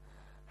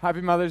Happy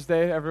Mother's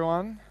Day,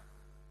 everyone.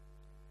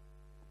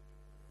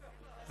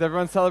 Is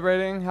everyone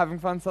celebrating, having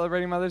fun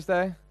celebrating Mother's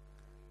Day?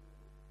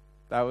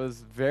 That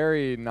was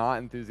very not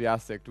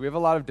enthusiastic. Do we have a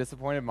lot of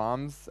disappointed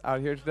moms out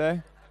here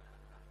today?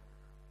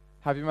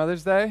 Happy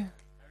Mother's Day?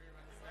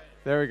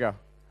 There we go.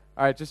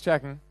 All right, just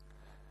checking.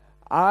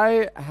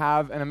 I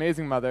have an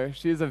amazing mother.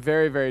 She's a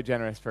very, very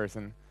generous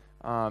person.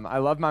 I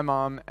love my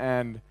mom,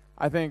 and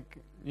I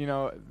think,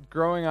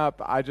 growing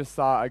up, I just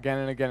saw again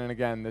and again and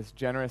again this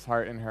generous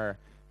heart in her,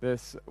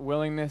 this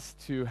willingness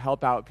to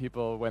help out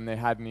people when they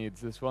had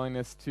needs, this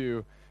willingness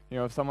to,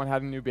 if someone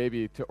had a new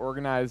baby, to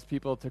organize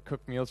people to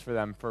cook meals for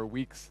them for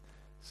weeks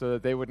so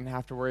that they wouldn't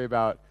have to worry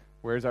about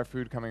where's our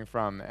food coming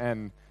from,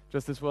 and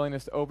just this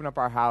willingness to open up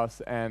our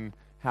house and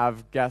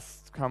have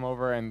guests come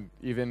over and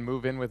even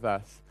move in with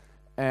us.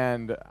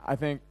 And I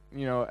think,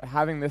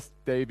 having this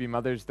day be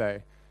Mother's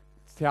Day,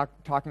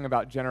 talking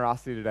about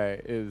generosity today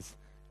is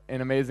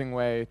an amazing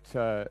way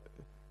to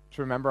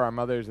remember our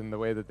mothers and the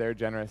way that they're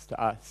generous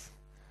to us.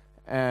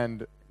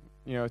 And,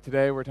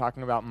 today we're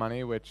talking about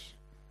money, which,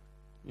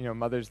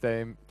 Mother's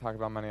Day, talk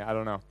about money, I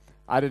don't know.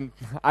 I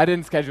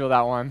didn't schedule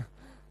that one.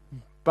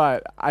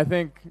 But I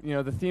think,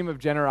 the theme of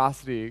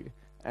generosity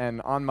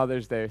and on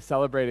Mother's Day,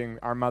 celebrating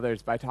our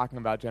mothers by talking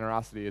about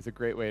generosity is a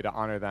great way to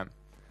honor them.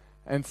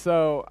 And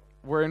so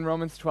we're in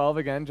Romans 12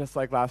 again, just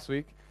like last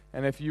week.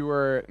 And if you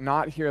were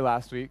not here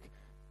last week,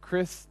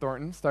 Chris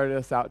Thornton started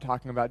us out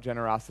talking about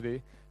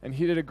generosity, and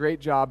he did a great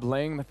job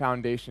laying the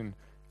foundation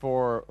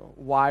for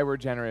why we're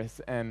generous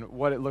and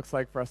what it looks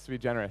like for us to be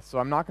generous. So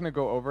I'm not going to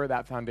go over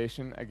that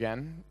foundation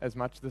again as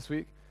much this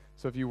week.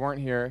 So if you weren't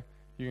here,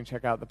 you can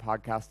check out the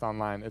podcast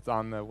online. It's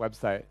on the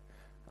website.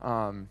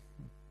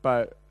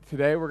 But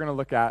today we're going to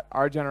look at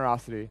our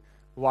generosity.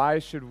 Why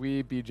should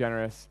we be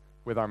generous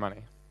with our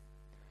money?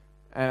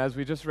 And as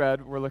we just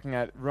read, we're looking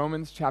at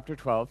Romans chapter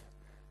 12.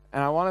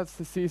 And I want us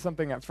to see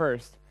something at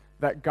first,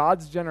 that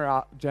God's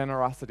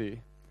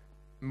generosity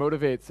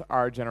motivates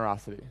our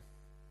generosity.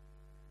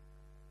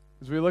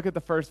 As we look at the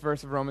first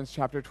verse of Romans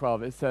chapter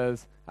 12, it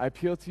says, "I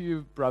appeal to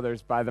you,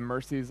 brothers, by the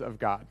mercies of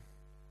God."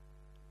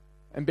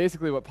 And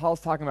basically what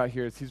Paul's talking about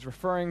here is he's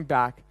referring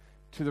back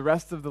to the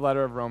rest of the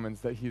letter of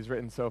Romans that he's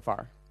written so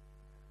far,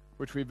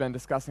 which we've been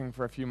discussing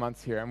for a few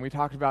months here. And we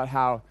talked about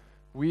how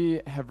we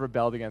have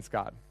rebelled against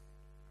God.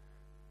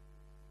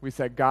 We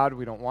said, God,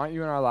 we don't want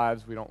you in our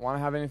lives. We don't want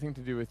to have anything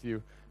to do with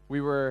you.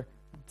 We were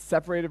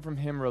separated from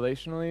him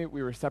relationally.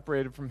 We were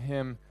separated from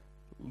him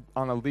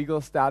on a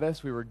legal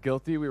status. We were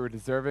guilty. We were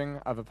deserving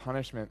of a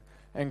punishment.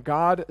 And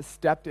God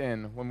stepped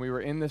in when we were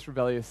in this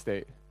rebellious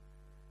state,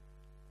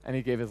 and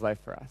he gave his life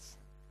for us.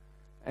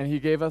 And he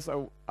gave us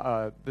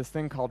this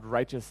thing called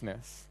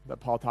righteousness that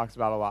Paul talks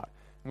about a lot.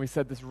 And we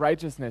said this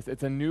righteousness,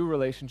 it's a new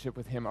relationship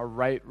with him, a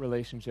right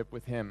relationship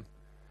with him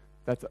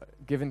that's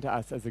given to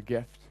us as a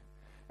gift.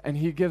 And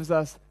he gives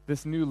us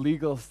this new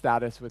legal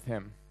status with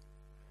him.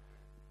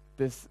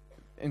 This,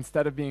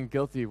 instead of being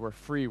guilty, we're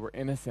free, we're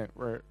innocent,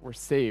 we're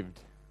saved.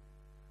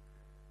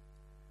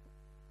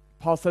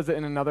 Paul says it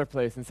in another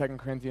place in 2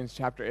 Corinthians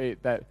chapter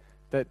 8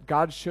 that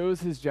God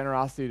shows his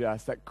generosity to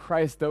us, that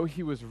Christ, though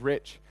he was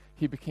rich,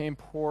 he became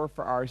poor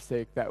for our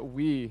sake, that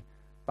we,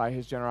 by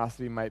his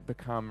generosity, might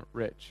become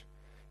rich.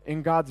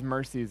 In God's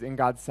mercies, in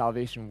God's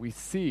salvation, we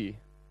see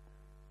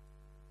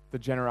the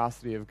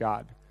generosity of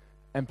God.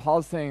 And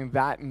Paul's saying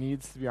that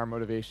needs to be our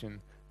motivation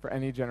for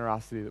any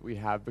generosity that we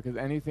have, because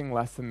anything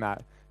less than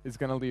that is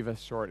going to leave us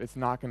short. It's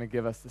not going to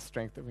give us the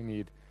strength that we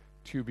need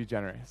to be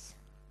generous.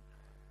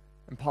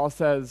 And Paul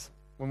says,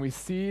 when we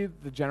see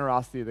the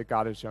generosity that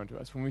God has shown to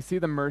us, when we see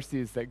the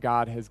mercies that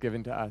God has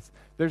given to us,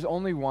 there's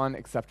only one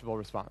acceptable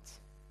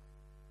response.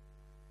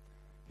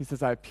 He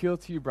says, I appeal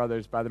to you,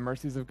 brothers, by the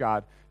mercies of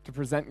God, to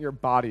present your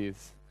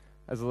bodies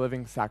as a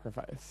living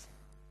sacrifice.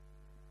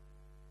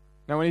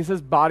 Now, when he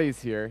says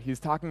bodies here, he's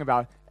talking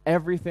about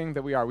everything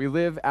that we are. We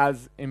live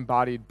as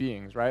embodied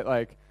beings, right?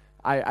 Like,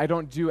 I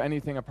don't do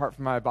anything apart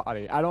from my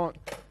body. I don't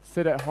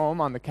sit at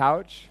home on the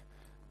couch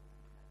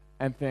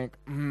and think,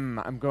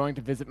 I'm going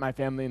to visit my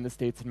family in the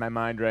States in my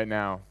mind right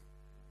now.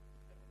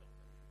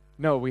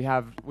 No, we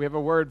have a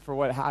word for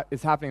what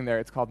is happening there.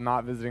 It's called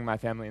not visiting my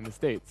family in the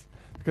States.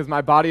 Because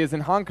my body is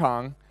in Hong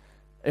Kong.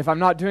 If I'm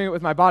not doing it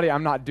with my body,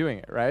 I'm not doing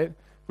it, right?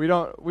 We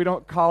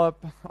don't call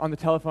up on the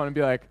telephone and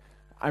be like,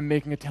 I'm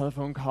making a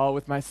telephone call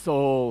with my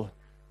soul,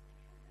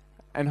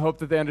 and hope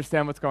that they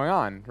understand what's going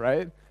on,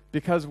 right?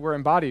 Because we're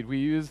embodied, we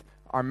use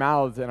our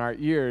mouths and our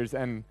ears,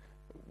 and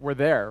we're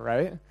there,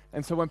 right?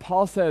 And so when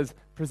Paul says,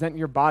 present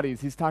your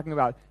bodies, he's talking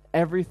about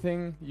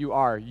everything you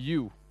are,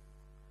 you.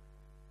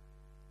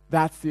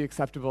 That's the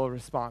acceptable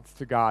response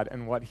to God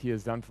and what he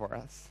has done for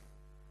us.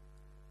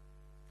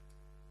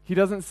 He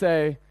doesn't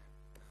say,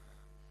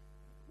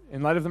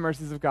 in light of the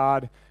mercies of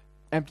God,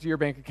 empty your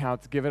bank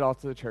accounts, give it all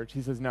to the church.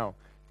 He says, no,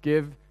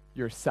 give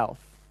yourself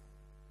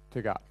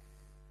to God.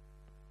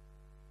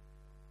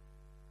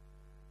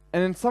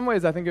 And in some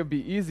ways, I think it would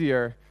be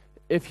easier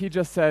if he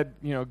just said,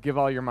 give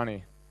all your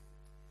money.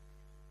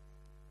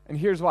 And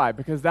here's why,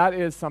 because that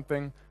is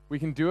something, we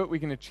can do it, we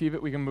can achieve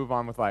it, we can move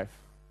on with life.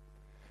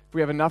 If we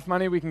have enough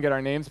money, we can get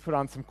our names put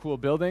on some cool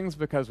buildings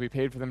because we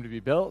paid for them to be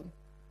built.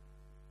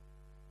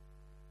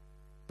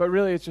 But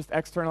really, it's just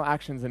external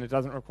actions, and it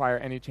doesn't require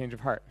any change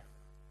of heart.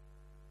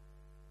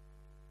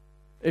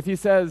 If he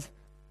says,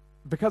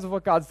 because of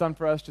what God's done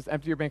for us, just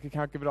empty your bank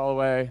account, give it all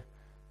away,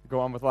 go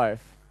on with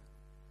life,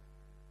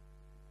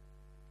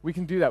 we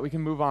can do that. We can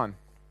move on.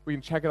 We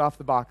can check it off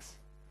the box.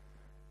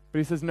 But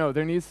he says, no,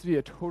 there needs to be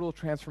a total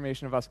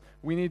transformation of us.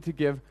 We need to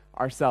give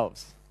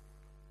ourselves.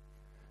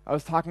 I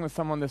was talking with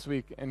someone this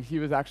week, and he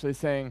was actually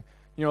saying,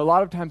 a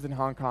lot of times in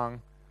Hong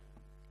Kong,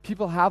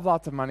 people have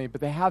lots of money,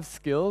 but they have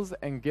skills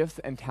and gifts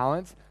and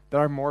talents that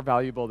are more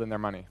valuable than their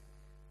money.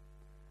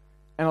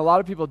 And a lot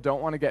of people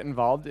don't want to get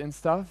involved in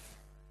stuff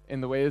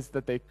in the ways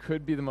that they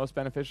could be the most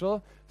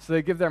beneficial, so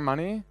they give their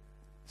money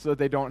so that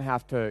they don't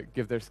have to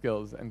give their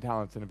skills and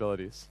talents and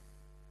abilities.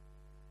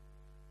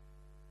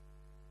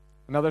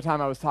 Another time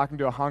I was talking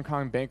to a Hong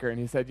Kong banker, and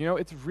he said,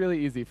 it's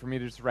really easy for me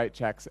to just write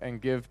checks and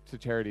give to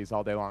charities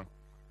all day long.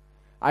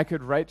 I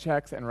could write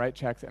checks and write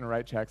checks and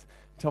write checks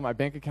until my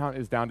bank account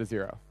is down to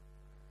zero.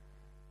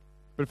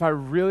 But if I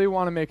really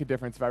want to make a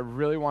difference, if I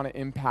really want to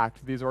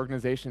impact these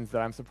organizations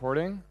that I'm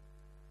supporting,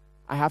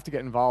 I have to get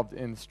involved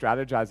in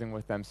strategizing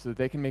with them so that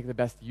they can make the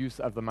best use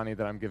of the money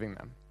that I'm giving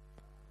them.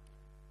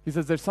 He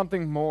says there's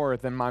something more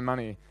than my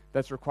money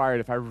that's required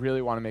if I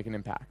really want to make an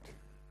impact.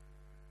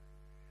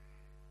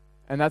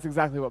 And that's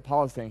exactly what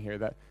Paul is saying here,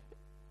 that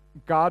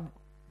God,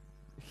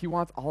 he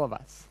wants all of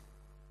us.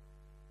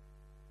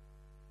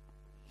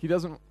 He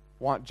doesn't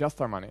want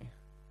just our money.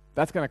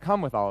 That's going to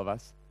come with all of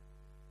us.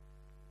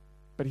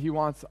 But he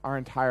wants our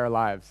entire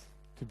lives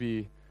to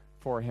be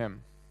for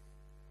him.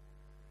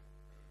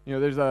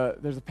 There's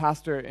a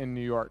pastor in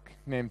New York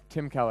named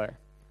Tim Keller,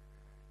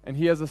 and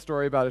he has a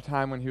story about a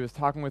time when he was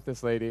talking with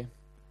this lady,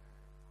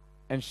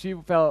 and she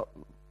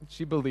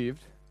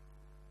believed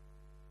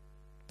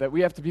that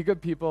we have to be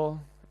good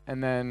people,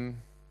 and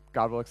then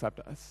God will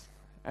accept us.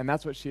 And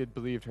that's what she had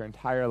believed her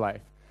entire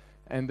life.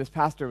 And this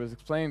pastor was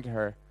explaining to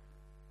her,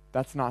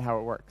 that's not how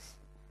it works.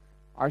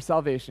 Our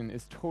salvation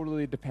is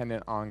totally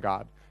dependent on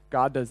God.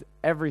 God does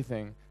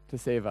everything to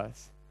save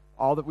us.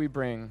 All that we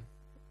bring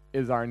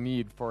is our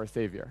need for a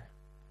Savior.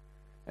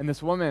 And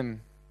this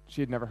woman,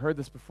 she had never heard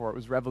this before. It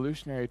was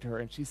revolutionary to her,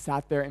 and she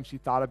sat there and she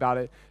thought about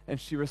it, and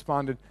she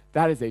responded,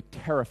 that is a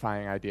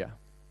terrifying idea.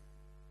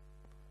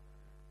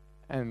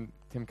 And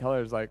Tim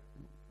Keller is like,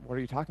 what are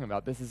you talking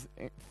about? This is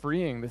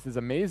freeing. This is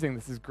amazing.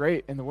 This is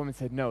great. And the woman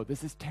said, no,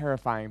 this is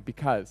terrifying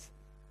because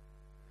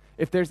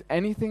if there's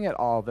anything at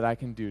all that I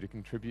can do to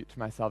contribute to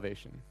my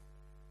salvation,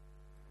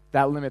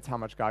 that limits how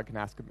much God can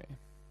ask of me.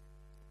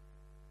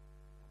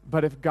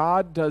 But if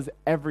God does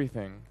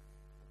everything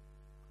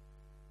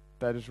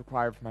that is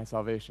required for my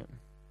salvation,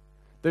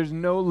 there's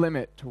no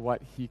limit to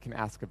what he can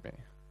ask of me.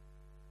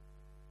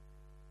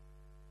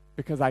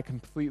 Because I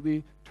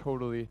completely,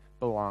 totally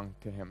belong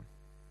to him.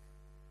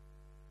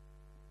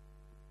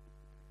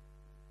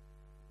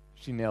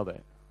 She nailed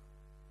it.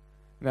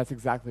 And that's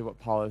exactly what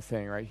Paul is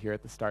saying right here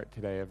at the start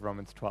today of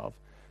Romans 12.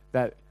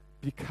 That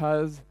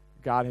because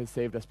God has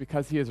saved us,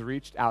 because he has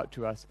reached out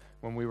to us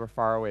when we were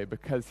far away,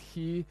 because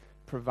he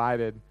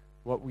provided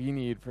what we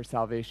need for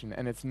salvation,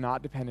 and it's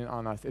not dependent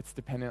on us, it's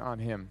dependent on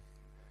him.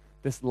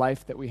 This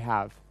life that we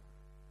have,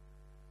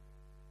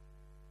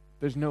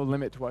 there's no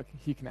limit to what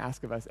he can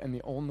ask of us, and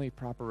the only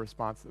proper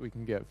response that we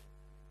can give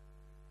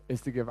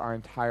is to give our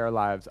entire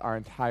lives, our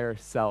entire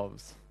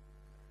selves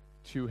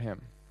to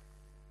him.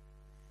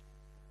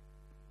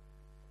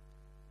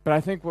 But I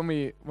think when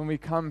we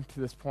come to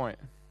this point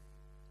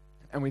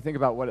and we think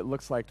about what it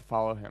looks like to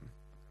follow him,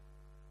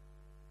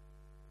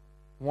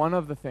 one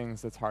of the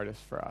things that's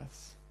hardest for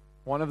us,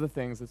 one of the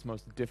things that's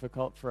most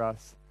difficult for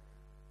us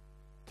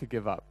to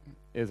give up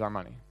is our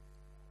money.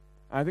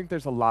 And I think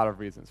there's a lot of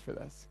reasons for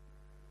this.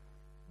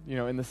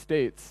 In the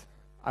States,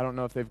 I don't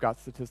know if they've got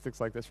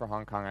statistics like this for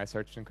Hong Kong. I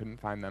searched and couldn't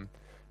find them.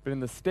 But in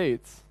the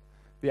States,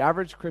 the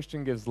average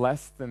Christian gives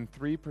less than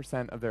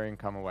 3% of their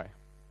income away.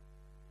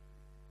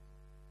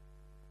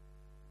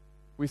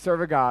 We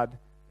serve a God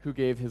who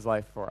gave his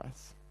life for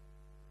us.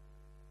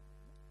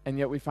 And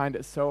yet we find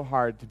it so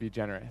hard to be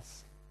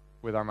generous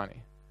with our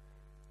money.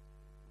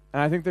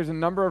 And I think there's a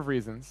number of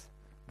reasons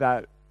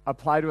that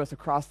apply to us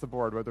across the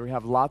board, whether we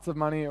have lots of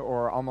money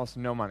or almost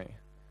no money,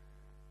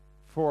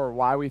 for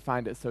why we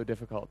find it so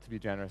difficult to be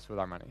generous with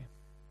our money.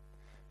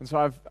 And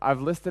so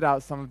I've listed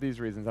out some of these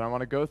reasons, and I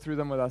want to go through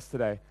them with us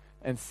today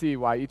and see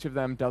why each of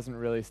them doesn't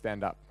really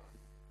stand up.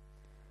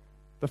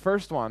 The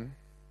first one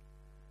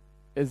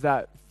is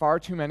that far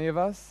too many of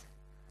us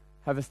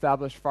have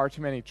established far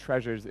too many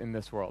treasures in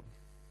this world.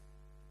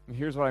 And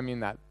here's what I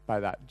mean by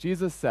that.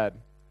 Jesus said,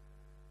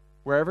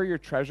 wherever your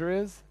treasure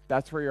is,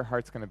 that's where your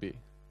heart's going to be.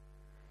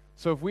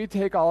 So if we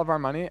take all of our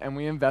money and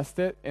we invest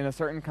it in a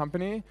certain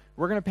company,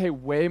 we're going to pay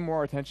way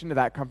more attention to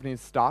that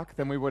company's stock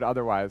than we would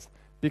otherwise,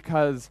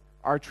 because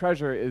our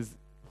treasure is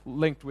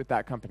linked with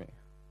that company.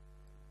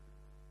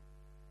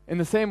 In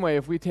the same way,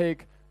 if we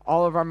take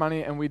all of our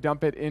money and we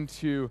dump it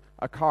into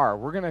a car,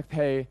 we're going to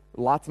pay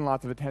lots and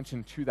lots of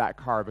attention to that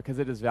car because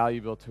it is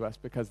valuable to us,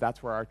 because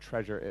that's where our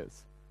treasure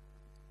is.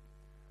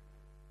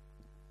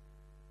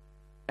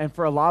 And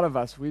for a lot of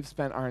us, we've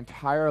spent our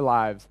entire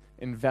lives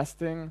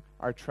investing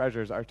our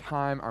treasures, our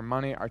time, our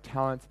money, our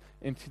talents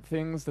into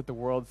things that the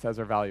world says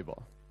are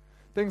valuable.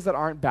 Things that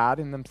aren't bad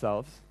in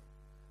themselves,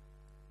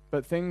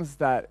 but things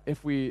that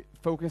if we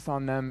focus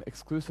on them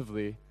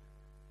exclusively,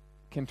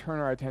 can turn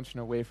our attention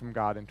away from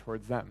God and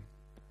towards them.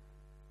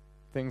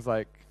 Things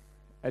like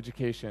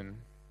education,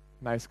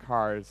 nice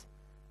cars,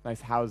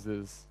 nice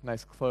houses,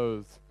 nice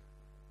clothes.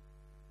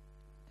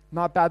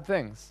 Not bad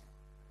things.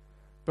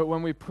 But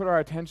when we put our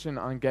attention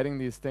on getting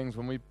these things,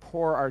 when we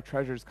pour our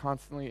treasures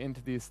constantly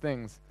into these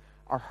things,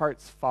 our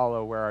hearts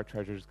follow where our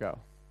treasures go.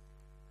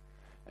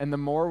 And the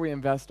more we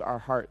invest our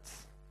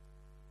hearts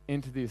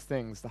into these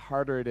things, the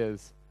harder it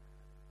is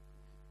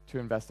to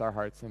invest our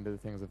hearts into the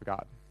things of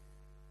God.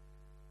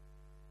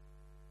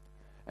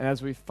 And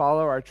as we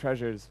follow our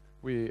treasures,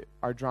 we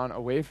are drawn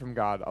away from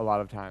God a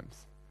lot of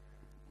times.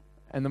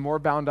 And the more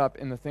bound up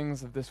in the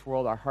things of this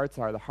world our hearts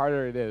are, the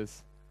harder it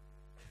is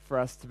for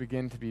us to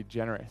begin to be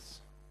generous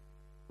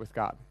with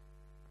God.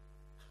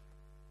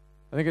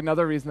 I think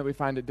another reason that we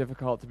find it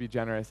difficult to be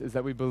generous is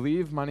that we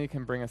believe money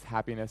can bring us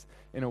happiness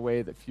in a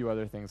way that few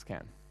other things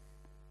can.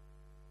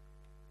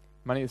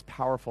 Money is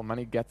powerful.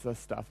 Money gets us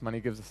stuff. Money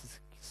gives us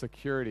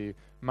security.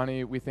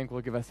 Money, we think,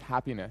 will give us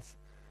happiness.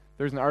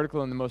 There's an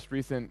article in the most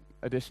recent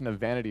edition of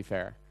Vanity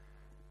Fair,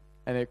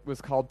 and it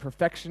was called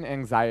Perfection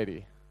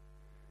Anxiety.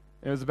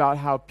 And it was about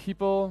how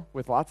people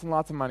with lots and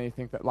lots of money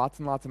think that lots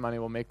and lots of money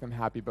will make them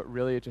happy, but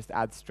really it just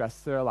adds stress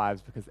to their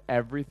lives because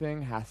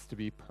everything has to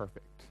be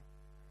perfect.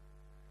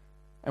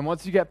 And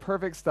once you get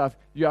perfect stuff,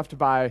 you have to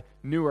buy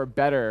newer,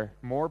 better,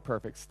 more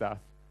perfect stuff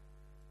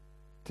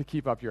to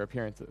keep up your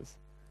appearances.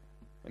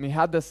 And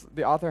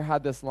the author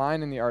had this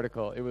line in the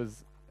article. It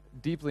was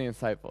deeply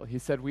insightful. He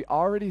said, "We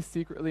already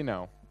secretly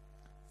know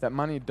that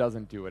money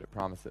doesn't do what it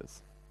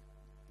promises.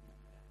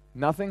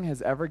 Nothing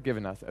has ever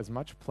given us as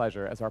much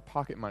pleasure as our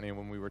pocket money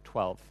when we were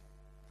 12,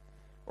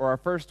 or our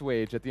first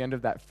wage at the end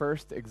of that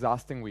first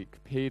exhausting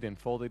week, paid in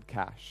folded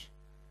cash.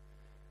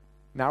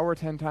 Now we're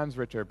 10 times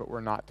richer, but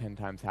we're not 10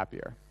 times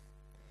happier.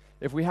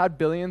 If we had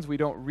billions, we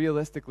don't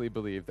realistically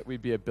believe that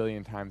we'd be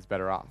 1,000,000,000 times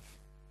better off.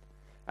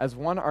 As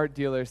one art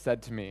dealer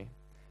said to me,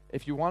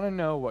 if you want to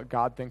know what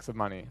God thinks of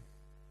money,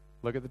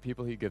 look at the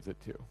people he gives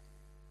it to."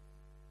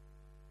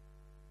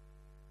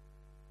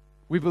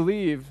 We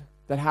believe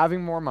that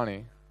having more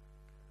money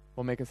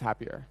will make us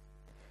happier.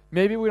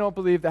 Maybe we don't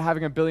believe that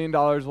having $1 billion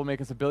will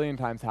make us 1,000,000,000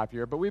 times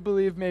happier, but we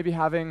believe maybe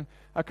having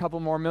a couple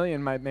more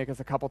million might make us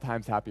a couple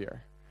times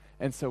happier.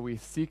 And so we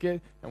seek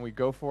it, and we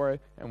go for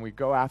it, and we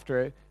go after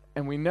it,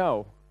 and we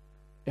know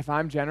if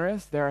I'm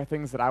generous, there are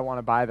things that I want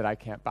to buy that I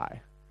can't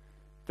buy.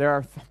 There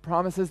are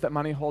promises that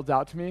money holds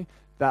out to me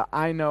that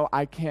I know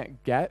I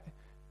can't get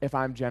if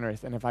I'm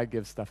generous and if I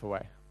give stuff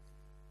away.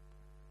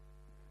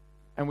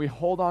 And we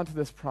hold on to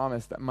this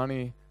promise that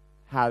money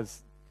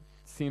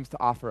seems to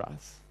offer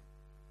us.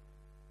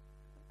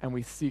 And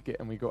we seek it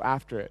and we go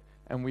after it,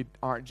 and we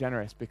aren't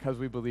generous because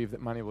we believe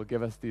that money will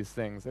give us these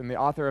things. And the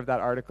author of that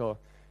article,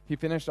 he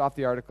finished off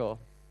the article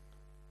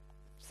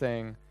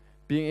saying,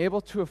 "Being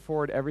able to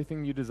afford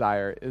everything you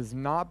desire is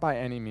not by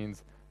any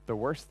means the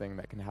worst thing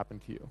that can happen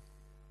to you.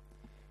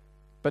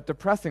 But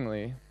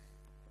depressingly,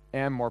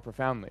 and more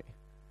profoundly,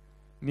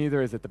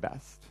 neither is it the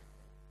best."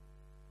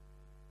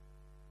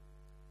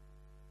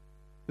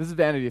 This is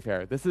Vanity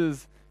Fair. This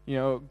is,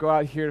 go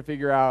out here to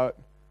figure out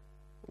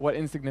what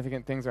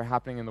insignificant things are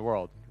happening in the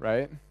world,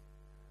 right?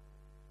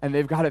 And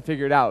they've got it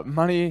figured out.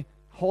 Money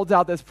holds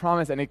out this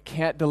promise, and it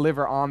can't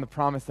deliver on the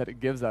promise that it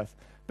gives us.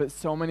 But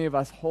so many of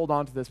us hold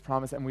on to this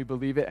promise, and we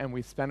believe it, and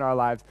we spend our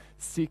lives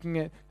seeking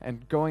it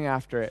and going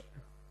after it.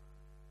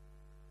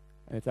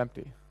 And it's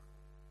empty.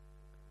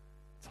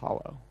 It's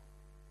hollow.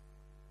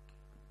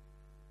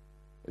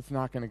 It's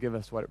not going to give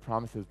us what it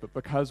promises, but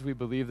because we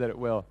believe that it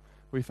will,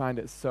 we find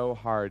it so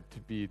hard to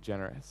be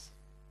generous.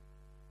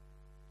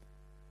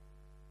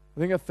 I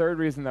think a third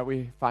reason that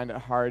we find it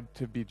hard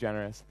to be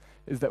generous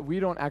is that we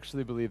don't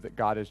actually believe that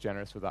God is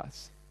generous with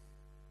us,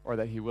 or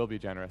that he will be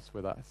generous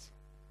with us.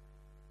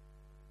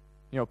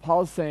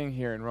 Paul is saying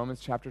here in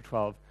Romans chapter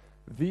 12,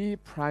 the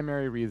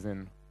primary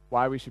reason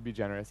why we should be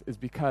generous is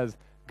because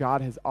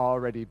God has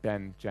already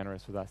been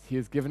generous with us. He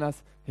has given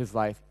us his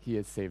life. He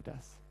has saved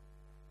us.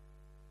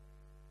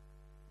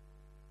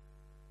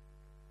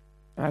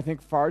 And I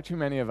think far too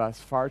many of us,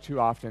 far too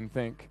often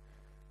think,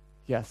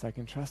 yes, I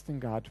can trust in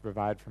God to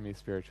provide for me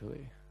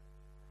spiritually,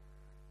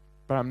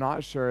 but I'm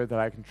not sure that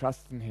I can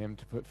trust in him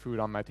to put food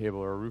on my table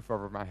or a roof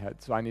over my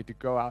head, so I need to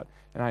go out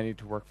and I need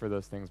to work for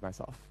those things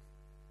myself.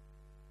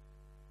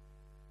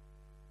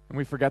 And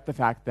we forget the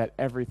fact that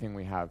everything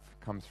we have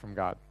comes from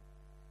God.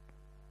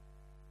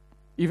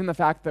 Even the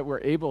fact that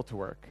we're able to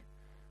work,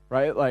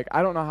 right?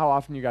 I don't know how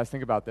often you guys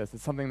think about this.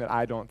 It's something that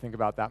I don't think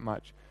about that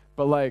much.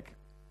 But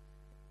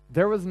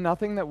there was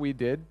nothing that we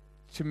did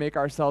to make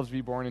ourselves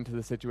be born into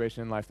the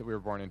situation in life that we were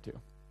born into.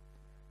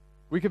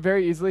 We could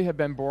very easily have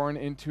been born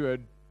into a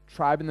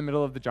tribe in the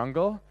middle of the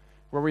jungle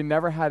where we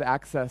never had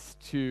access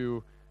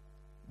to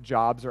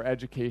jobs or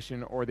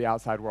education or the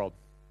outside world.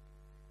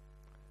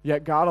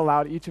 Yet God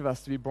allowed each of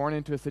us to be born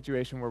into a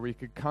situation where we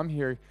could come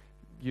here,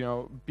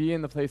 be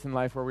in the place in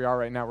life where we are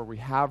right now, where we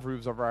have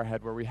roofs over our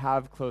head, where we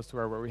have clothes to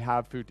wear, where we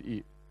have food to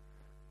eat.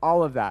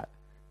 All of that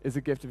is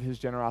a gift of his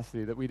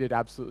generosity that we did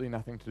absolutely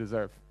nothing to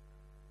deserve.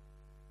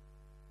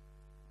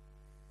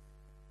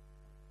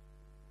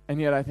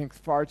 And yet I think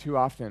far too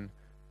often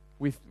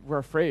we're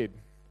afraid,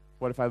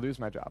 what if I lose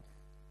my job?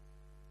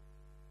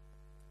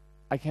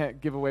 I can't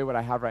give away what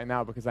I have right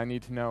now because I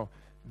need to know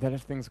that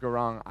if things go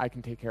wrong, I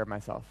can take care of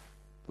myself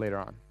later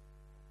on.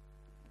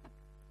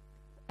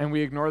 And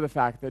we ignore the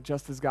fact that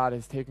just as God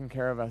has taken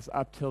care of us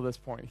up till this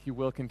point, he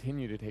will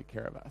continue to take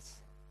care of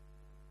us.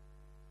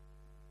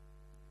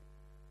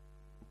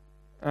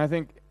 And I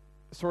think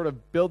sort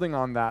of building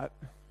on that,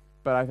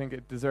 but I think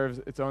it deserves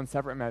its own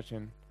separate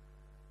mention,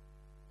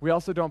 we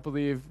also don't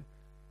believe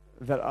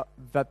that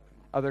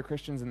other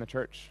Christians in the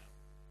church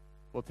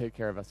will take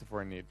care of us if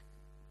we're in need.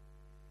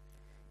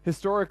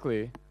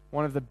 Historically,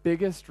 one of the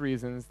biggest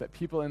reasons that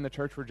people in the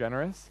church were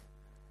generous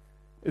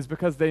is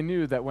because they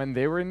knew that when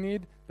they were in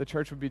need, the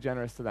church would be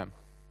generous to them.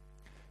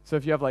 So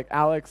if you have like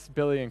Alex,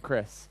 Billy, and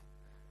Chris,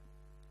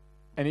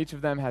 and each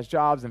of them has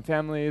jobs and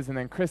families, and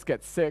then Chris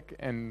gets sick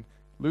and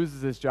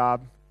loses his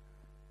job,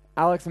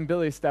 Alex and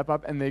Billy step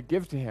up and they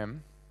give to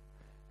him,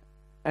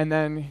 and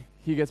then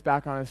he gets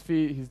back on his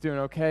feet, he's doing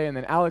okay, and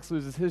then Alex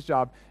loses his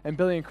job, and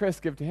Billy and Chris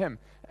give to him.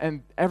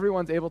 And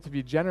everyone's able to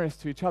be generous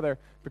to each other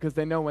because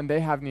they know when they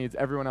have needs,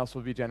 everyone else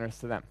will be generous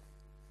to them.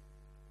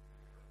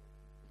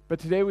 But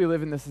today we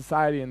live in this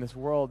society, in this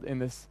world, in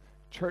this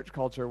church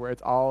culture where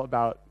it's all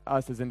about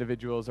us as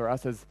individuals or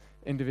us as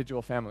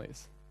individual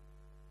families.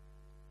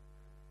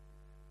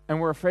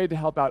 And we're afraid to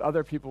help out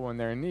other people when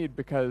they're in need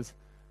because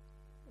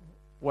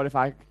what if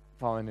I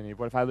fall into need?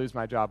 What if I lose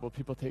my job? Will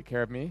people take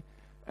care of me?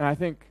 And I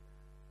think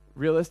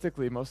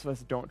realistically, most of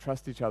us don't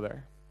trust each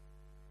other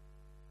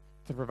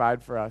to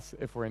provide for us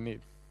if we're in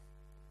need.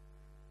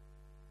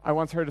 I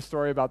once heard a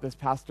story about this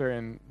pastor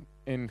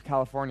in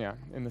California,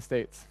 in the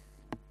States.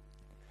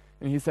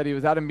 And he said he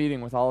was at a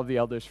meeting with all of the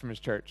elders from his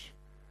church.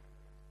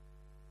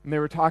 And they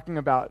were talking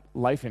about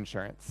life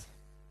insurance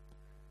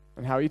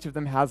and how each of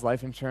them has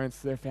life insurance.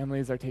 Their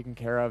families are taken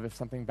care of if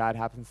something bad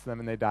happens to them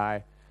and they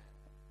die.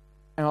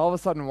 And all of a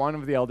sudden, one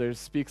of the elders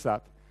speaks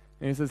up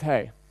and he says,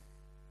 hey,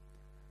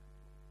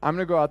 I'm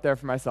going to go out there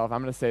for myself.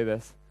 I'm going to say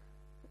this.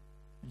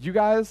 You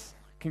guys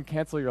can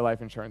cancel your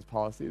life insurance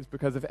policies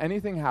because if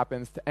anything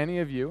happens to any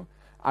of you,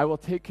 I will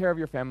take care of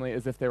your family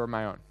as if they were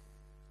my own.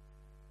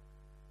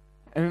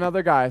 And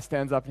another guy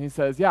stands up and he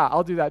says, yeah,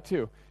 I'll do that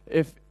too.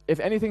 If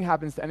anything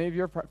happens to any of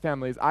your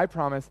families, I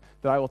promise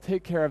that I will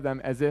take care of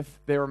them as if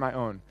they were my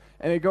own.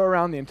 And they go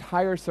around the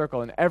entire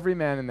circle and every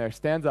man in there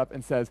stands up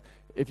and says,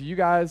 if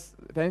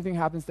anything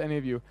happens to any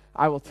of you,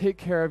 I will take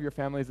care of your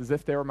families as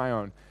if they were my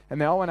own. And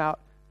they all went out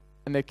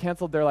and they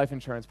canceled their life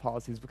insurance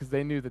policies because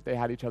they knew that they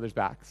had each other's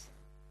backs.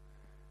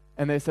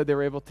 And they said they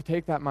were able to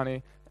take that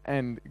money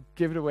and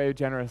give it away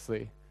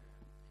generously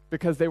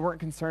because they weren't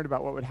concerned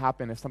about what would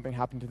happen if something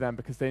happened to them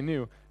because they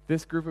knew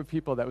this group of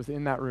people that was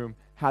in that room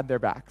had their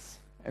backs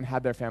and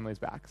had their families'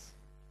 backs.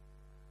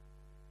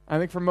 I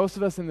think for most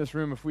of us in this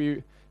room, if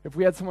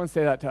we had someone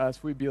say that to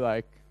us, we'd be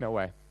like, no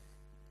way.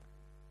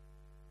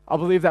 I'll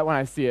believe that when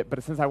I see it,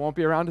 but since I won't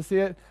be around to see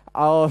it,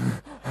 I'll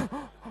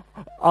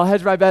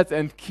hedge my bets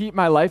and keep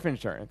my life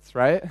insurance,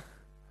 right?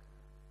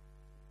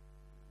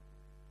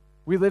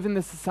 We live in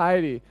this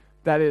society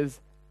that is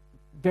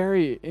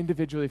very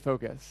individually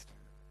focused.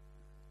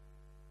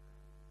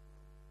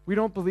 We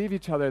don't believe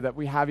each other that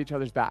we have each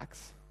other's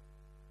backs.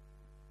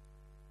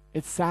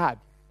 It's sad.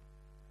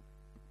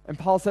 And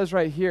Paul says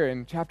right here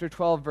in chapter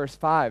 12, verse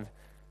 5,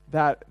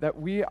 that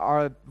we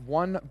are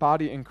one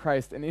body in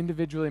Christ and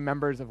individually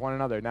members of one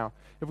another. Now,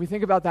 if we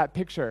think about that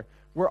picture,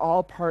 we're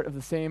all part of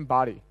the same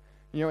body.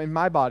 In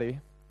my body,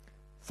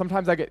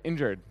 sometimes I get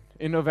injured.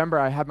 In November,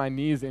 I had my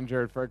knees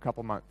injured for a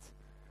couple months.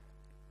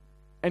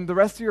 And the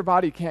rest of your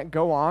body can't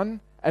go on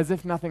as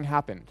if nothing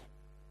happened.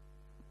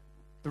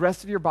 The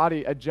rest of your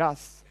body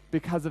adjusts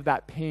because of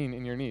that pain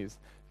in your knees.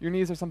 Your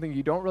knees are something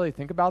you don't really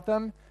think about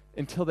them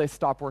until they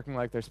stop working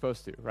like they're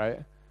supposed to,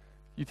 right?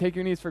 You take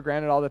your knees for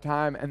granted all the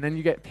time, and then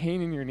you get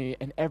pain in your knee,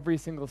 and every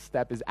single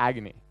step is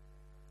agony.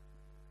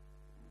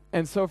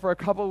 And so for a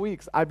couple of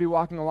weeks, I'd be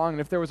walking along,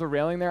 and if there was a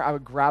railing there, I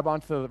would grab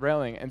onto the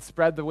railing and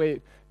spread the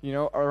weight,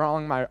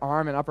 around my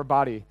arm and upper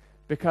body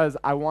because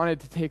I wanted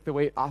to take the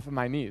weight off of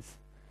my knees.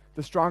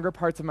 The stronger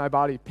parts of my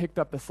body picked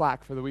up the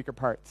slack for the weaker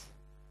parts.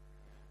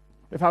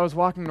 If I was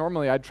walking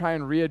normally, I'd try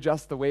and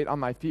readjust the weight on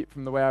my feet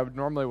from the way I would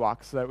normally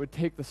walk so that it would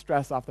take the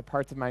stress off the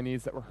parts of my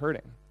knees that were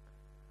hurting.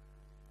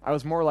 I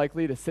was more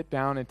likely to sit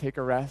down and take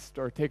a rest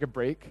or take a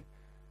break,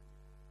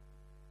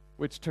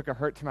 which took a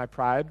hurt to my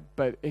pride,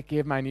 but it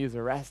gave my knees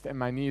a rest, and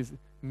my knees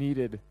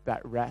needed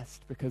that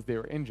rest because they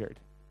were injured.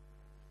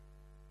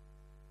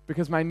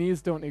 Because my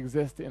knees don't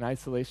exist in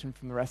isolation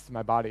from the rest of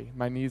my body.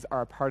 My knees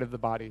are a part of the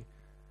body.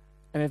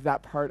 And if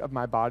that part of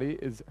my body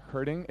is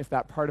hurting, if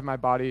that part of my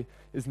body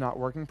is not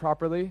working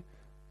properly,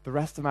 the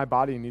rest of my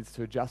body needs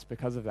to adjust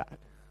because of that.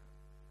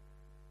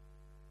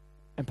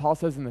 And Paul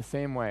says in the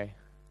same way,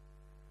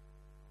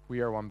 we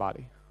are one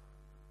body.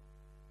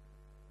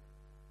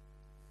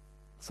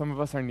 Some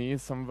of us are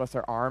knees, some of us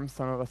are arms,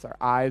 some of us are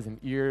eyes and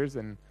ears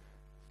and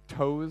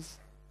toes.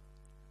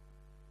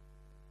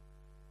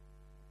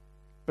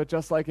 But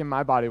just like in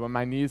my body, when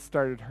my knees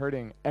started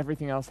hurting,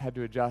 everything else had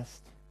to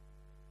adjust.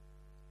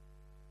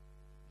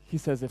 He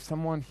says, if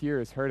someone here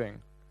is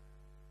hurting,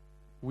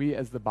 we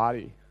as the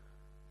body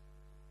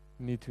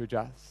need to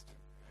adjust.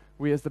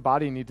 We as the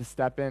body need to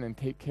step in and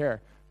take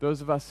care.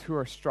 Those of us who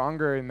are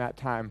stronger in that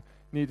time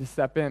need to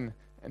step in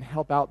and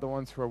help out the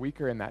ones who are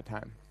weaker in that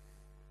time.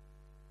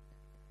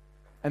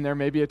 And there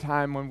may be a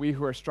time when we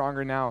who are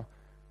stronger now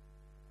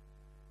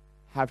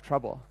have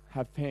trouble,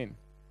 have pain.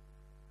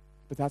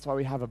 But that's why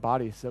we have a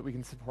body, so that we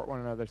can support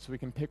one another, so we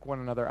can pick one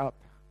another up,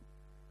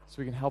 so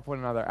we can help one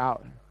another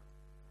out.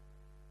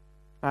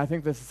 And I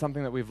think this is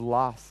something that we've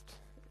lost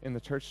in the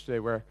church today,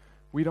 where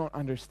we don't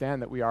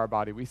understand that we are a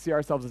body. We see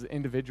ourselves as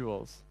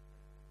individuals,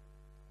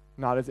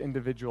 not as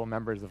individual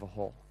members of a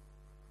whole.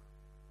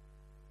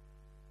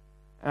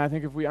 And I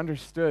think if we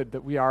understood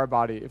that we are a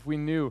body, if we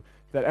knew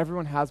that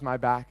everyone has my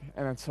back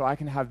and so I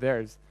can have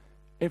theirs,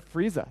 it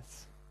frees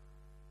us.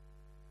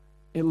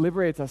 It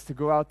liberates us to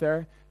go out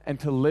there and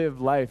to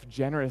live life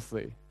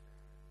generously.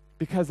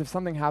 Because if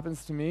something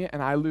happens to me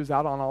and I lose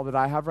out on all that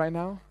I have right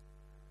now,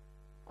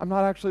 I'm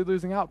not actually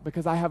losing out,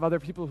 because I have other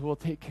people who will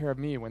take care of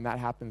me when that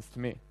happens to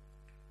me.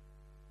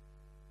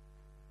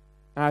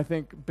 And I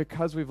think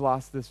because we've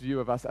lost this view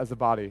of us as a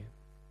body,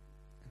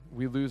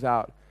 we lose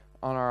out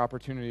on our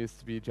opportunities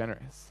to be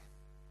generous.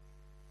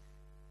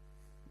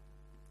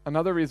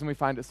 Another reason we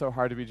find it so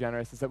hard to be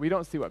generous is that we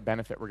don't see what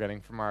benefit we're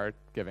getting from our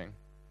giving.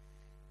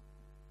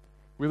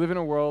 We live in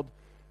a world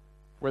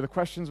where the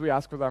questions we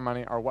ask with our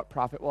money are, what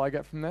profit will I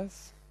get from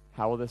this?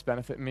 How will this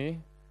benefit me?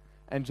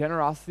 And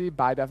generosity,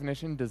 by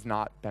definition, does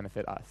not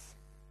benefit us.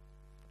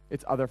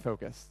 It's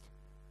other-focused.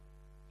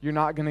 You're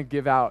not going to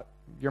give out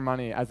your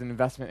money as an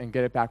investment and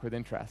get it back with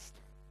interest.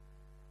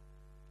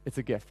 It's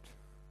a gift.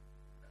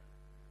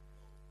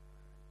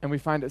 And we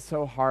find it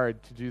so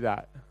hard to do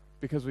that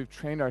because we've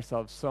trained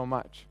ourselves so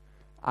much.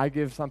 I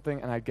give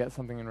something and I get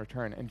something in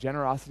return. And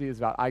generosity is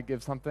about I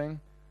give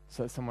something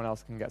so that someone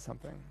else can get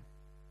something.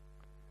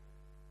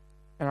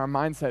 And our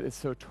mindset is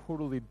so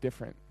totally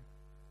different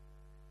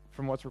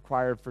from what's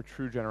required for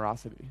true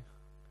generosity,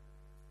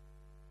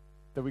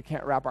 that we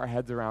can't wrap our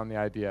heads around the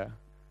idea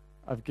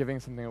of giving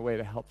something away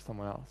to help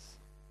someone else.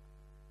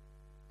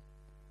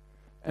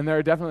 And there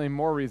are definitely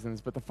more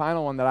reasons, but the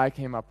final one that I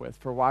came up with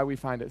for why we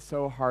find it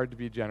so hard to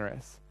be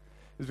generous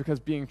is because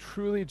being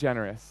truly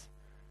generous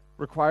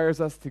requires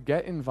us to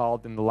get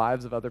involved in the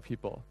lives of other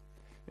people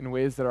in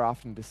ways that are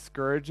often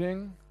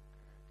discouraging,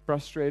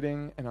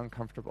 frustrating, and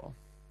uncomfortable.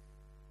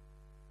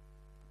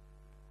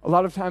 A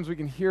lot of times we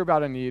can hear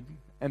about a need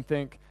and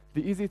think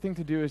the easy thing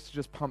to do is to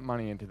just pump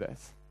money into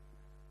this.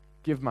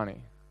 Give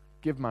money,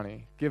 give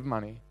money, give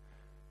money.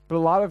 But a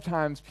lot of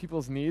times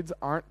people's needs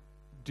aren't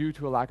due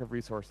to a lack of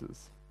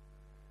resources.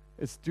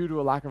 It's due to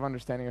a lack of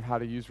understanding of how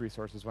to use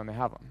resources when they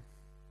have them.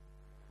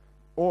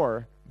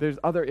 Or there's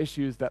other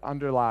issues that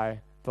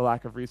underlie the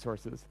lack of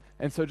resources.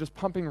 And so just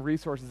pumping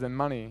resources and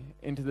money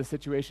into the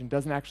situation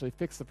doesn't actually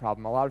fix the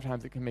problem. A lot of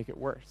times it can make it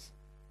worse.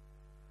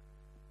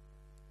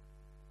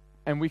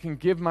 And we can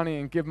give money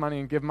and give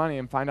money and give money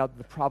and find out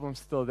that the problem's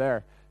still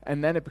there.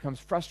 And then it becomes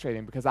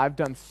frustrating because I've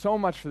done so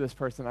much for this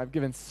person. I've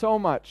given so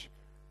much.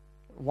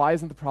 Why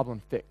isn't the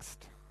problem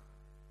fixed?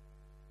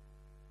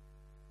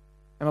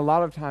 And a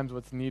lot of times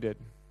what's needed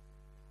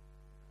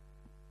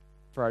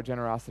for our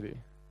generosity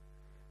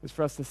is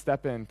for us to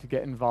step in, to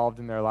get involved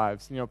in their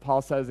lives. You know,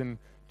 Paul says in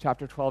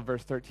chapter 12,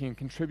 verse 13,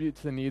 contribute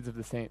to the needs of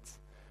the saints.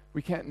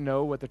 We can't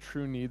know what the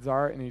true needs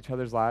are in each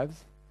other's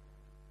lives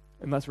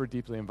unless we're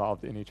deeply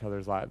involved in each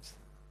other's lives.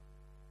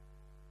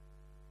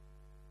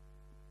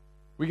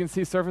 We can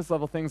see surface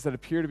level things that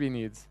appear to be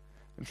needs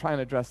and try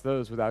and address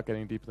those without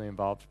getting deeply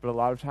involved, but a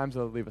lot of times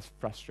it'll leave us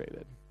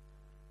frustrated.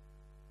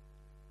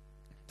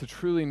 To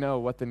truly know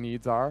what the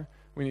needs are,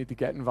 we need to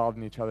get involved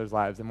in each other's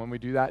lives, and when we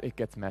do that, it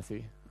gets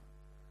messy.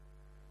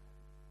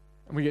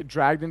 And we get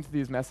dragged into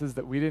these messes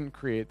that we didn't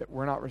create, that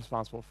we're not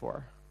responsible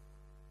for.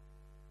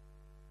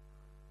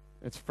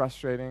 It's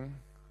frustrating,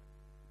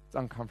 it's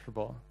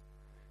uncomfortable,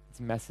 it's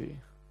messy.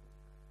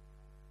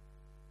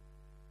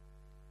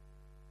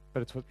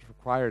 But it's what's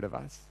required of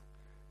us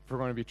if we're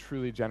going to be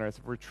truly generous,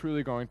 if we're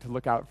truly going to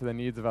look out for the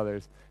needs of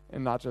others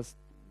and not just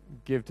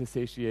give to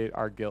satiate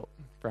our guilt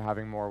for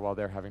having more while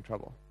they're having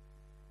trouble.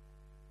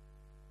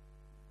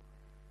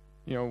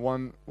 You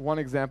know, one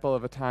example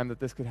of a time that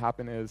this could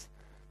happen is,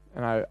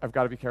 and I've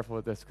got to be careful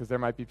with this because there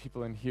might be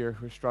people in here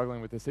who are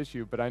struggling with this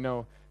issue, but I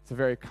know it's a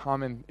very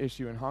common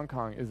issue in Hong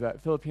Kong, is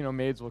that Filipino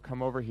maids will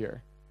come over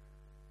here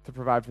to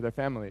provide for their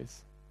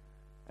families.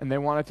 And they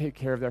want to take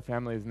care of their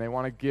families, and they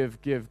want to give.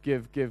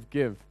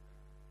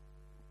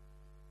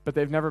 But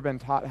they've never been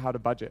taught how to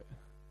budget.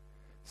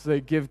 So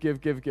they give,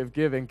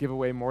 and give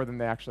away more than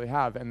they actually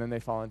have, and then they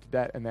fall into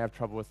debt, and they have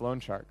trouble with loan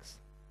sharks.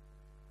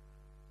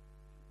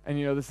 And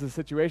this is a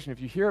situation,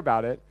 if you hear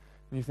about it,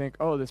 and you think,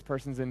 oh, this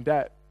person's in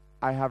debt,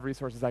 I have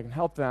resources, I can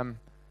help them,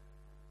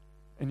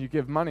 and you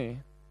give money,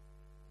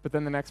 but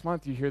then the next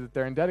month you hear that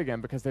they're in debt again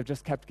because they've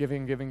just kept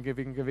giving.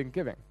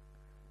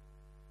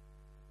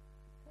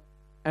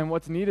 And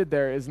what's needed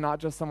there is not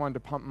just someone to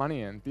pump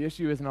money in. The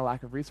issue isn't a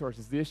lack of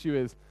resources. The issue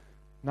is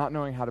not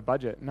knowing how to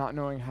budget, not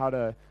knowing how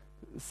to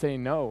say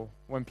no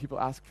when people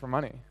ask for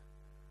money.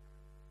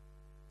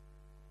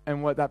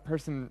 And what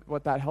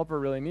that helper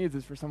really needs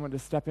is for someone to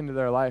step into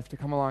their life, to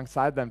come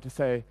alongside them, to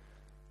say,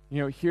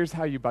 here's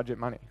how you budget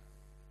money.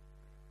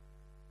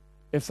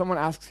 If someone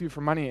asks you for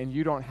money and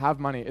you don't have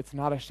money, it's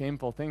not a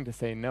shameful thing to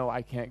say, no,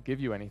 I can't give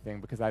you anything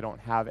because I don't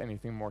have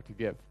anything more to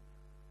give.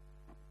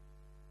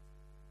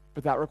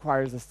 But that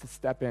requires us to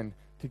step in,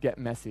 to get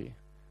messy.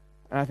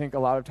 And I think a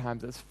lot of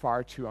times it's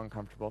far too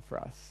uncomfortable for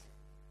us.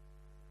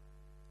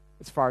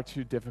 It's far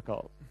too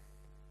difficult.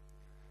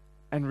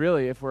 And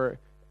really, if we're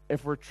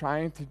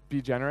trying to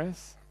be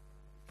generous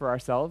for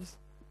ourselves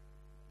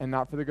and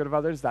not for the good of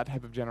others, that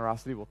type of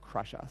generosity will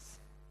crush us.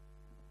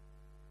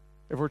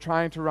 If we're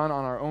trying to run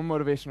on our own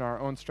motivation, our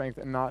own strength,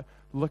 and not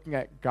looking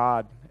at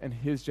God and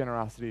his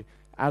generosity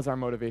as our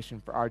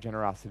motivation for our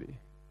generosity,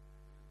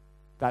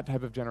 that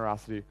type of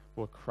generosity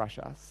will crush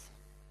us.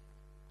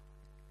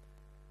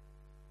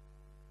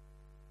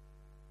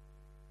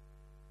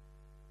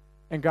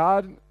 And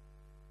God,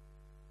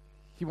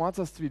 he wants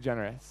us to be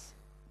generous.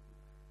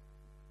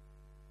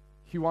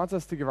 He wants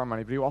us to give our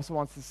money, but he also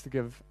wants us to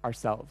give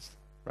ourselves,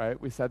 right?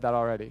 We said that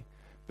already.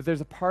 But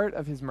there's a part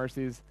of his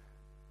mercies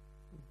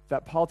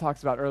that Paul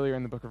talks about earlier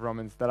in the book of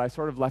Romans that I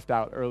sort of left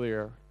out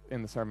earlier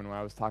in the sermon when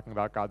I was talking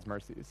about God's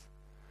mercies.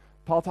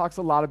 Paul talks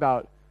a lot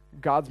about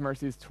God's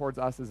mercies towards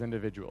us as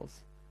individuals.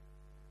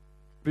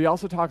 But he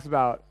also talks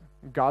about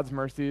God's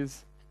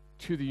mercies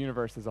to the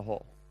universe as a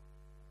whole.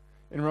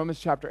 In Romans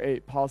chapter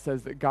 8, Paul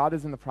says that God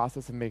is in the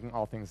process of making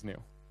all things new.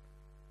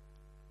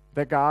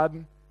 That God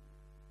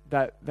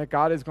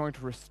is going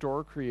to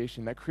restore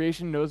creation, that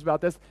creation knows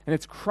about this, and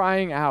it's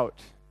crying out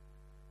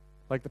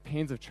like the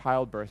pains of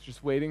childbirth,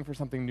 just waiting for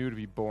something new to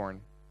be born.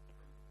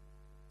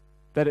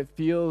 That it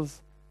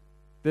feels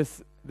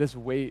this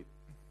weight,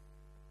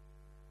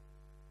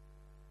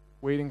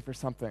 waiting for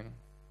something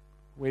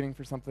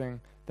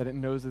that it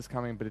knows is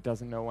coming, but it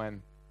doesn't know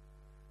when.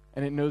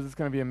 And it knows it's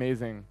going to be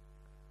amazing.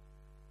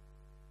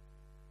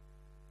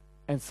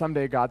 And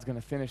someday God's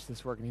going to finish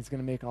this work, and he's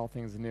going to make all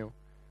things new.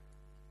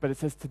 But it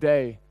says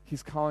today,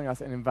 he's calling us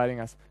and inviting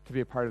us to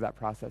be a part of that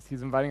process.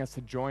 He's inviting us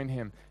to join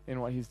him in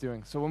what he's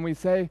doing. So when we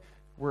say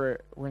we're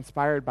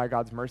inspired by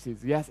God's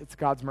mercies, yes, it's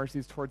God's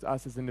mercies towards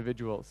us as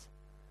individuals.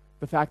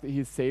 The fact that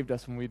he's saved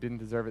us when we didn't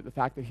deserve it, the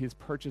fact that he's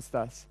purchased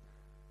us.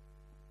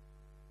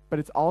 But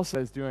it's also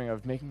his doing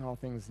of making all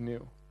things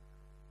new.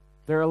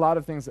 There are a lot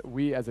of things that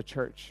we as a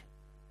church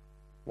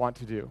want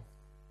to do.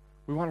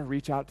 We want to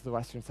reach out to the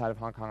western side of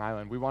Hong Kong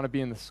Island. We want to be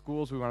in the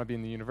schools. We want to be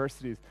in the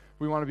universities.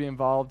 We want to be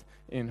involved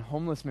in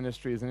homeless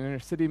ministries and inner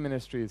city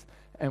ministries.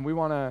 And we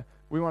want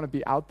to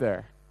be out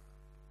there.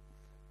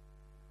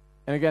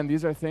 And again,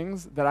 these are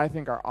things that I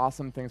think are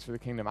awesome things for the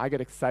kingdom. I get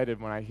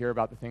excited when I hear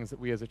about the things that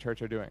we as a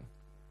church are doing.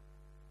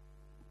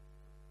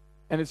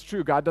 And it's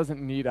true, God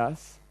doesn't need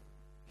us.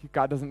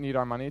 God doesn't need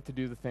our money to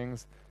do the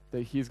things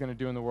that he's going to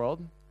do in the world.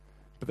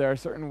 But there are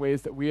certain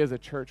ways that we as a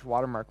church,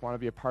 Watermark, want to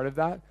be a part of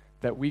that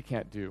we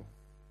can't do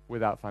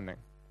without funding.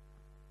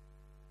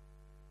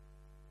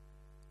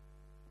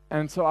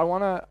 And so I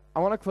want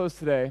to close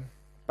today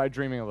by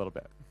dreaming a little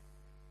bit.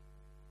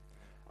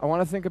 I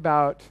want to think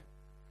about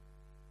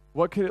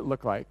what could it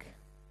look like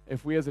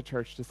if we as a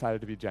church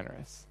decided to be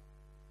generous.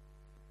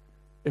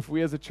 If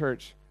we as a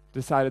church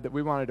decided that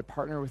we wanted to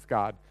partner with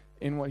God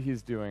in what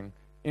he's doing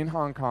in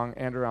Hong Kong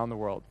and around the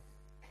world.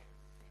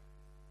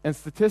 And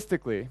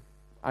statistically,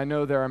 I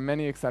know there are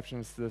many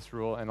exceptions to this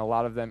rule and a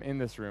lot of them in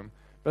this room,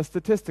 but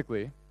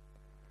statistically,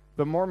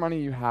 the more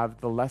money you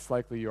have, the less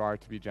likely you are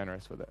to be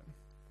generous with it.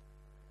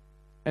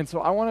 And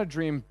so I want to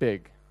dream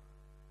big.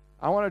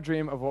 I want to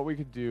dream of what we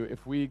could do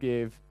if we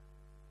gave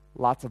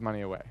lots of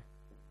money away.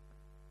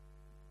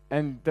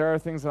 And there are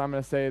things that I'm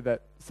going to say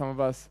that some of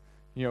us,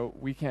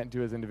 we can't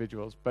do as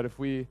individuals, but if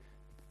we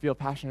feel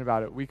passionate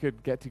about it, we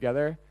could get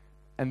together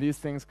and these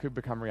things could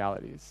become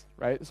realities,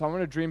 right? So I'm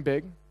going to dream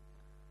big,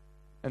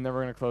 and then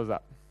we're going to close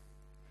up.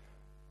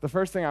 The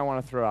first thing I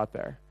want to throw out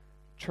there,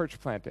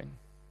 church planting.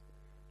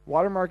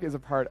 Watermark is a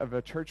part of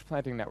a church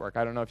planting network.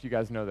 I don't know if you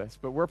guys know this,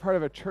 but we're part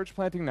of a church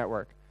planting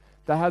network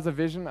that has a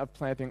vision of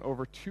planting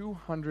over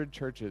 200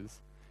 churches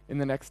in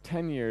the next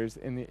 10 years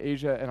in the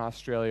Asia and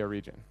Australia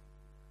region.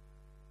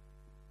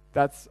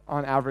 That's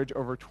on average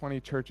over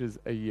 20 churches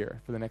a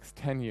year for the next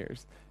 10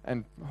 years,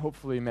 and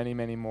hopefully many,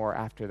 many more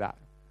after that.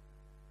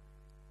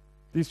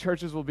 These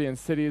churches will be in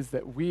cities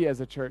that we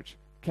as a church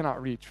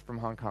cannot reach from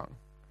Hong Kong.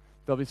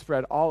 They'll be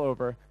spread all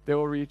over. They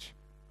will reach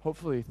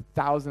hopefully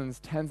thousands,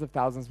 tens of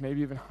thousands, maybe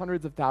even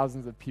hundreds of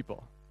thousands of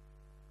people.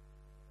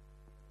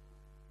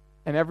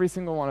 And every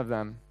single one of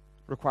them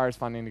requires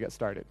funding to get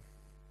started.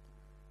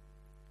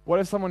 What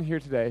if someone here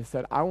today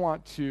said, I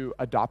want to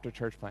adopt a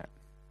church plant.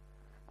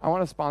 I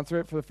want to sponsor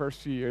it for the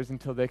first few years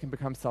until they can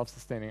become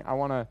self-sustaining. I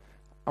want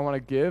to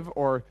give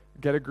or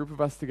get a group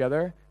of us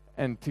together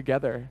and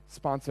together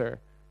sponsor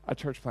a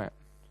church plant.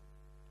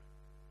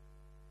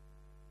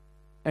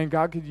 And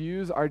God could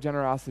use our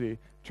generosity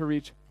to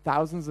reach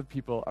thousands of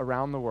people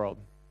around the world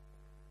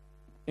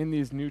in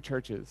these new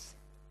churches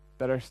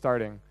that are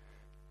starting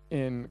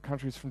in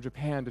countries from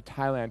Japan to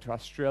Thailand to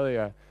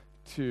Australia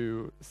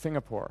to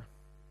Singapore,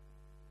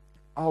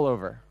 all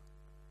over.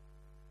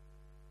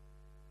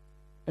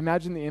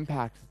 Imagine the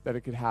impact that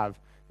it could have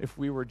if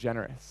we were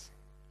generous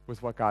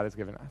with what God has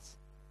given us.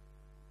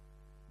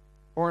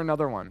 Or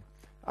another one.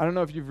 I don't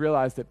know if you've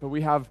realized it, but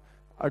we have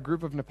a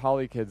group of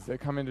Nepali kids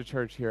that come into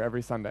church here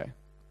every Sunday.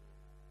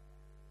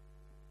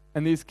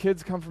 And these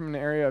kids come from an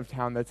area of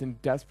town that's in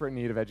desperate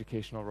need of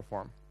educational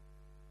reform.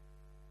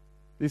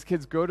 These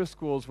kids go to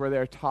schools where they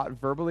are taught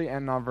verbally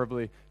and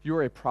non-verbally, you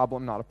are a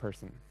problem, not a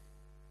person.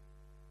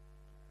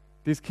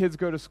 These kids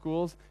go to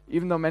schools,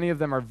 even though many of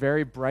them are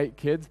very bright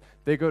kids,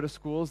 they go to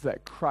schools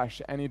that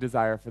crush any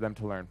desire for them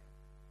to learn.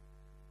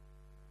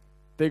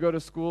 They go to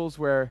schools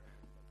where,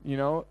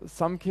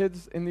 some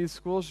kids in these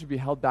schools should be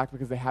held back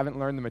because they haven't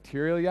learned the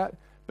material yet,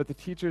 but the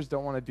teachers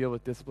don't want to deal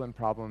with discipline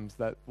problems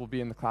that will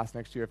be in the class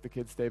next year if the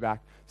kids stay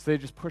back, so they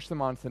just push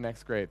them on to the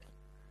next grade.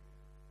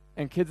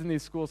 And kids in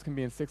these schools can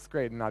be in 6th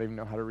grade and not even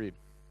know how to read.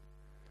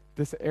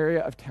 This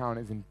area of town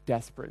is in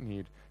desperate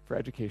need for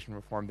education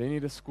reform. They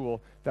need a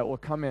school that will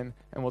come in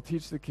and will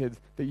teach the kids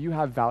that you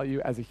have value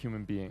as a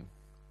human being,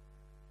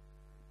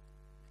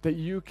 that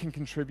you can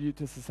contribute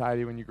to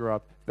society when you grow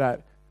up,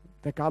 that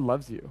God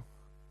loves you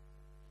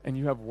and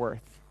you have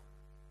worth.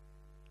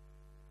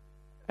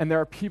 And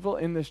there are people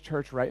in this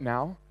church right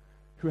now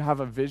who have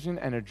a vision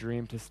and a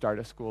dream to start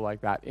a school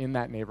like that in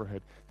that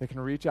neighborhood that can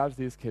reach out to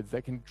these kids,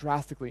 that can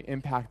drastically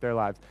impact their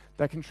lives,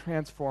 that can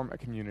transform a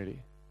community.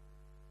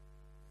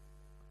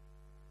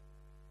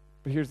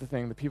 But here's the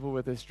thing, the people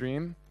with this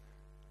dream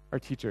are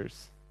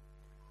teachers.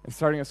 And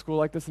starting a school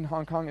like this in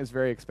Hong Kong is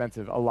very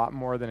expensive, a lot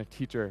more than a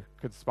teacher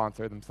could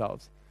sponsor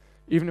themselves.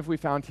 Even if we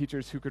found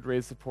teachers who could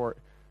raise support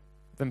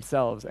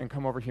themselves and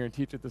come over here and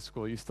teach at the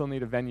school, you still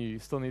need a venue, you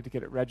still need to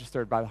get it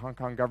registered by the Hong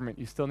Kong government,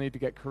 you still need to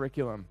get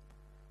curriculum.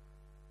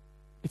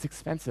 It's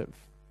expensive.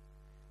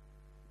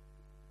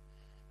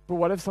 But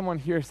what if someone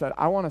here said,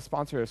 I want to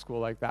sponsor a school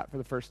like that for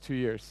the first 2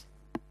 years?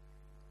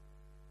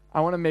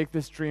 I want to make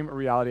this dream a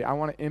reality. I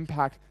want to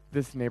impact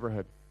this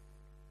neighborhood.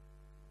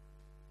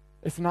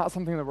 It's not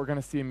something that we're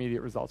going to see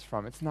immediate results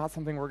from. It's not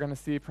something we're going to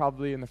see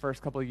probably in the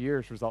first couple of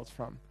years results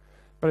from.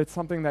 But it's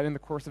something that in the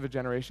course of a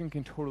generation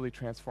can totally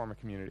transform a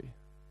community.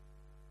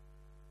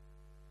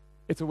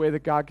 It's a way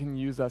that God can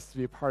use us to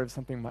be a part of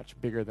something much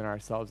bigger than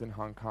ourselves in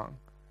Hong Kong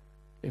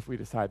if we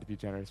decide to be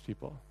generous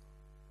people.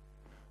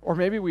 Or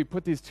maybe we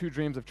put these two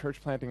dreams of church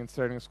planting and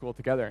starting a school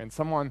together, and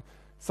someone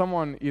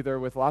either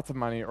with lots of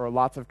money or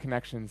lots of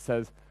connections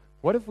says,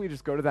 what if we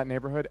just go to that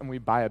neighborhood and we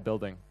buy a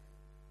building?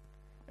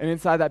 And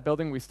inside that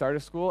building we start a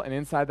school, and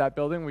inside that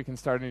building we can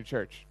start a new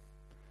church.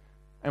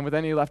 And with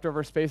any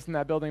leftover space in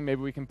that building,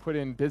 maybe we can put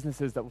in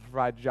businesses that will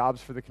provide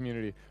jobs for the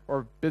community,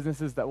 or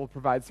businesses that will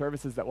provide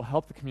services that will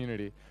help the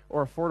community,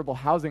 or affordable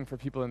housing for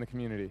people in the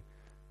community.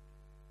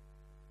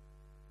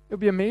 It would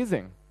be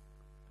amazing.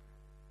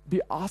 It'd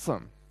be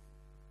awesome.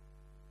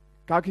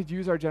 God could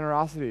use our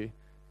generosity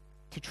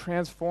to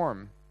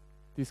transform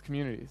these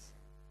communities.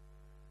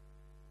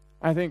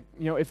 I think,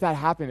 if that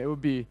happened, it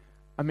would be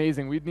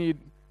amazing. We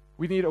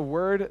need a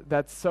word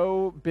that's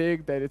so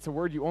big that it's a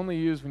word you only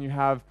use when you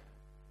have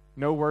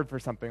no word for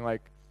something,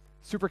 like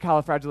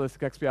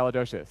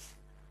supercalifragilisticexpialidocious.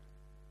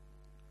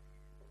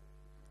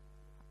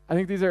 I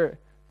think these are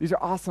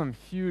awesome,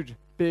 huge,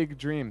 big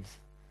dreams.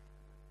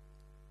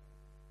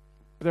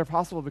 But they're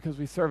possible because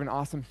we serve an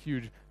awesome,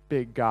 huge,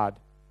 big God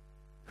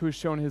who has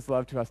shown his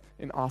love to us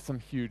in awesome,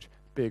 huge,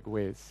 big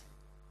ways.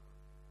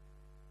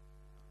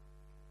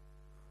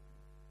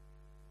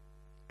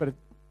 But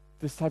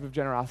this type of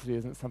generosity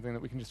isn't something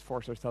that we can just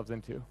force ourselves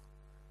into.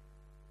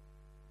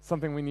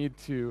 Something we need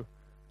to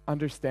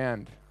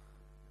understand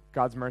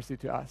God's mercy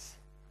to us.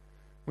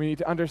 We need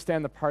to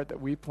understand the part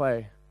that we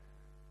play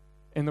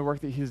in the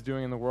work that he's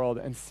doing in the world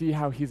and see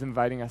how he's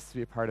inviting us to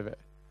be a part of it.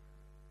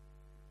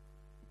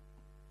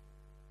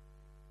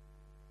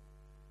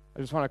 I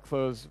just want to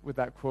close with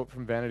that quote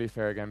from Vanity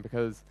Fair again,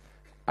 because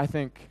I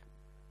think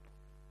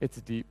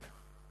it's deep.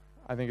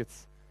 I think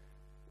it's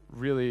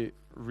really,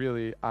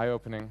 really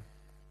eye-opening.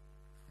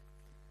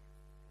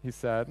 He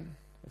said,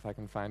 if I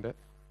can find it,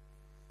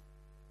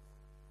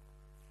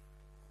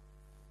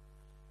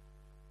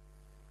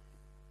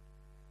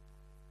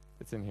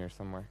 it's in here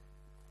somewhere.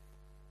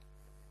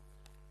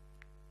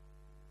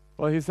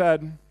 Well, he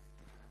said,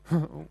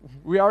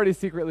 we already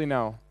secretly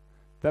know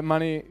that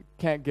money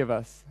can't give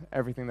us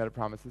everything that it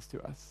promises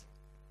to us.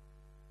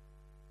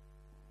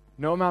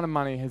 No amount of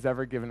money has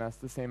ever given us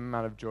the same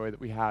amount of joy that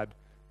we had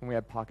when we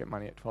had pocket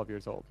money at 12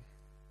 years old.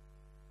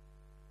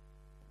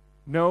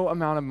 No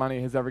amount of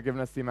money has ever given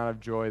us the amount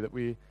of joy that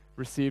we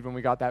received when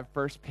we got that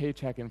first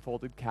paycheck in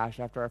folded cash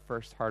after our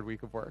first hard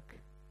week of work.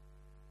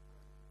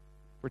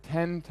 We're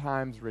 10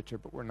 times richer,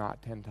 but we're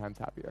not 10 times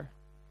happier.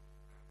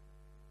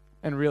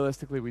 And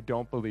realistically, we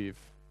don't believe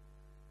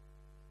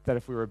that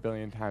if we were 1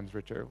 billion times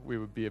richer, we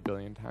would be 1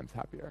 billion times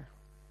happier.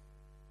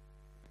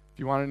 If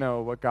you want to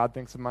know what God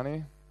thinks of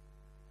money,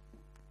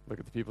 look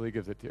at the people he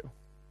gives it to.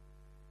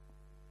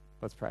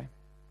 Let's pray.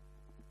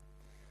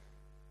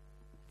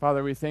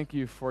 Father, we thank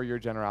you for your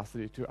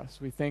generosity to us.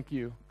 We thank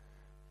you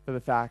for the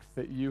fact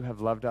that you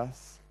have loved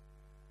us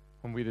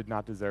when we did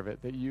not deserve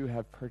it, that you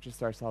have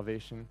purchased our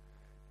salvation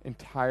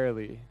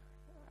entirely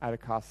at a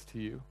cost to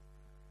you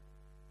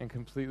and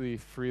completely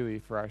freely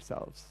for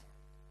ourselves.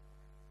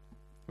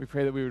 We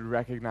pray that we would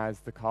recognize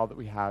the call that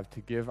we have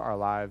to give our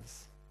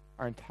lives,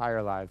 our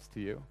entire lives, to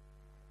you.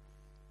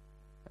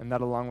 And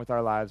that along with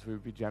our lives, we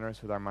would be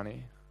generous with our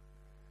money.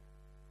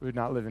 We would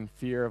not live in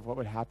fear of what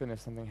would happen if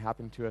something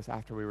happened to us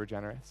after we were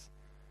generous.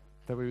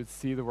 That we would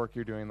see the work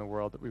you're doing in the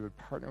world, that we would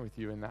partner with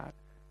you in that,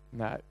 and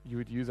that you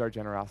would use our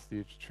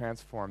generosity to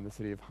transform the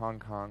city of Hong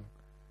Kong,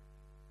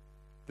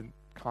 the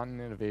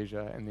continent of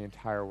Asia, and the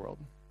entire world.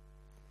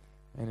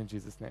 And in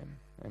Jesus' name,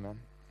 amen.